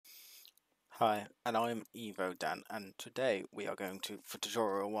Hi, and I'm Evo Dan, and today we are going to, for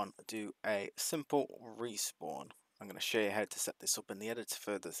tutorial 1, do a simple respawn. I'm going to show you how to set this up in the editor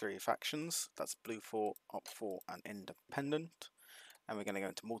for the 3 factions. That's Blue 4, Op 4 and Independent. And we're going to go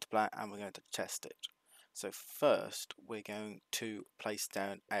into multiplayer and we're going to test it. So first we're going to place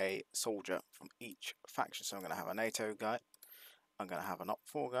down a soldier from each faction. So I'm going to have a NATO guy, I'm going to have an Op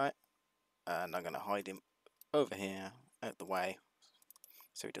 4 guy, and I'm going to hide him over here out the way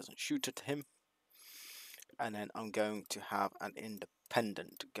so he doesn't shoot at him. And then I'm going to have an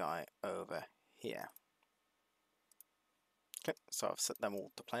independent guy over here. Okay, so I've set them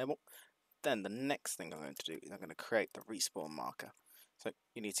all to playable. Then the next thing I'm going to do is I'm going to create the respawn marker. So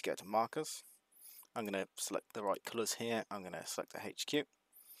you need to go to markers. I'm going to select the right colours here. I'm going to select the HQ,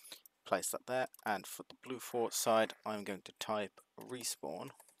 place that there, and for the blue 4 side I'm going to type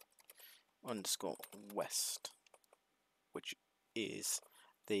respawn _ west, which is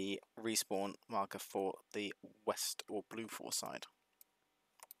the respawn marker for the west or blue 4 side.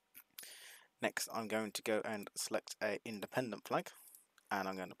 Next I'm going to go and select a independent flag, and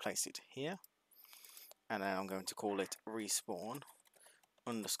I'm going to place it here, and then I'm going to call it respawn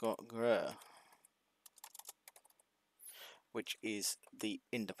 _ which is the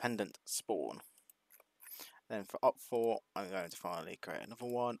independent spawn. Then for Op 4 I'm going to finally create another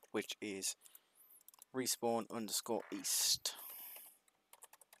one, which is respawn _ east.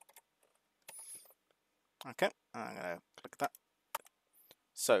 Okay, I'm going to click that.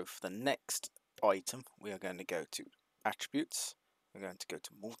 So for the next item we are going to go to attributes, we're going to go to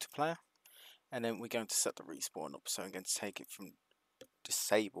multiplayer, and then we're going to set the respawn up. So I'm going to take it from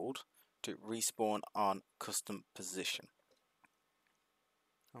disabled to respawn on custom position.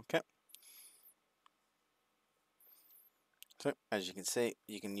 Okay. So as you can see,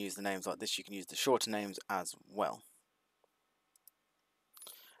 you can use the names like this, you can use the shorter names as well.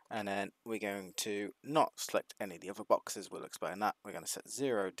 And then we're going to not select any of the other boxes, we'll explain that. We're going to set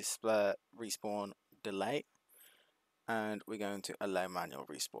 0 display respawn delay, and we're going to allow manual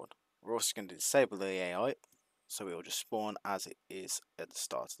respawn. We're also going to disable the AI, so we will just spawn as it is at the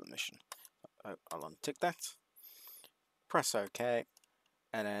start of the mission. I'll untick that, press OK,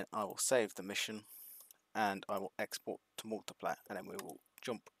 and then I will save the mission and I will export to multiplayer, and then we will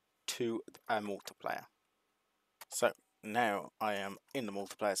jump to our multiplayer. So now I am in the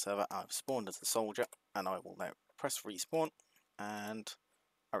multiplayer server. I've spawned as a soldier, and I will now press respawn, and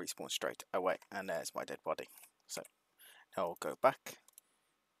I respawn straight away, and there's my dead body. So now I'll go back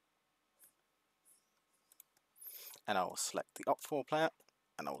and I will select the Op 4 player,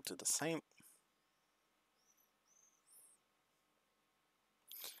 and I will do the same,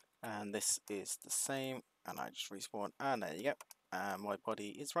 and this is the same, and I just respawn, and there you go, and my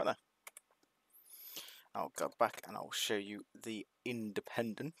body is right there. I'll go back and I'll show you the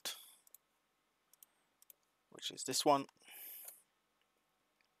independent, which is this one.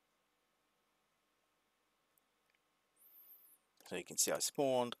 So you can see I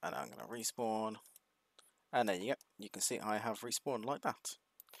spawned, and I'm going to respawn, and there you go, you can see I have respawned like that.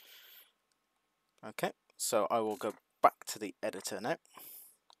 Okay, so I will go back to the editor now,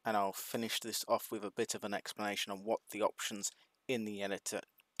 and I'll finish this off with a bit of an explanation on what the options in the editor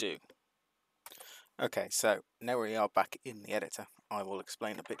do. Okay, so now we are back in the editor, I will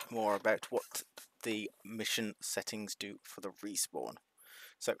explain a bit more about what the mission settings do for the respawn.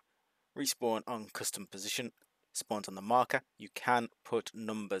 So, respawn on custom position spawns on the marker. You can put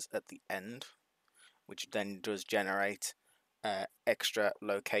numbers at the end, which then does generate extra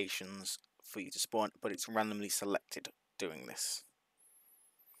locations for you to spawn, but it's randomly selected doing this.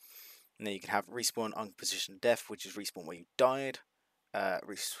 And then you can have respawn on position death, which is respawn where you died.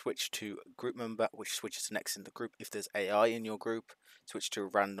 Switch to group member, which switches to next in the group if there's AI in your group. Switch to a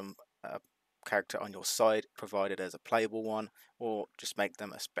random character on your side, provided there's a playable one, or just make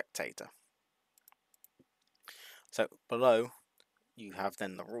them a spectator. So below you have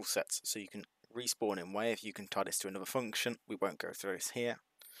then the rule sets, so you can respawn in wave, you can tie this to another function, we won't go through this here.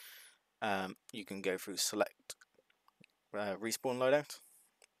 You can go through select respawn loadout.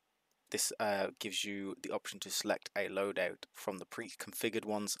 This gives you the option to select a loadout from the pre-configured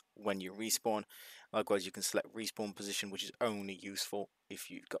ones when you respawn. Likewise, you can select respawn position, which is only useful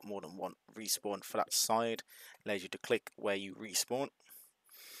if you've got more than one respawn for that side. Allows you to click where you respawn.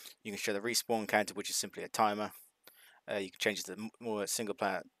 You can show the respawn counter, which is simply a timer. You can change it to more single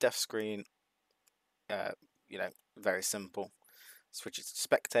player death screen. Very simple. Switch it to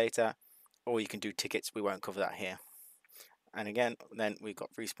spectator, or you can do tickets. We won't cover that here. And again, then we've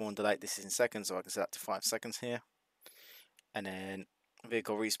got respawn delay. This is in seconds, so I can set that to 5 seconds here. And then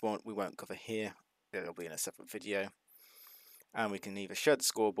vehicle respawn, we won't cover here. It'll be in a separate video. and we can either show the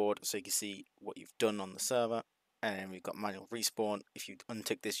scoreboard so you can see what you've done on the server, and then we've got manual respawn. If you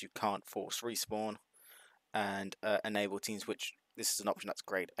untick this, you can't force respawn, and enable team switch. This is an option that's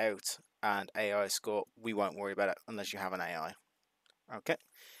grayed out, and AI score, we won't worry about it unless you have an AI. Okay.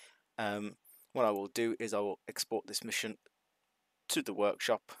 What I will do is I will export this mission to the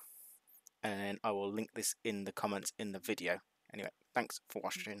workshop, and then I will link this in the comments in the video. Anyway, thanks for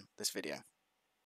watching this video.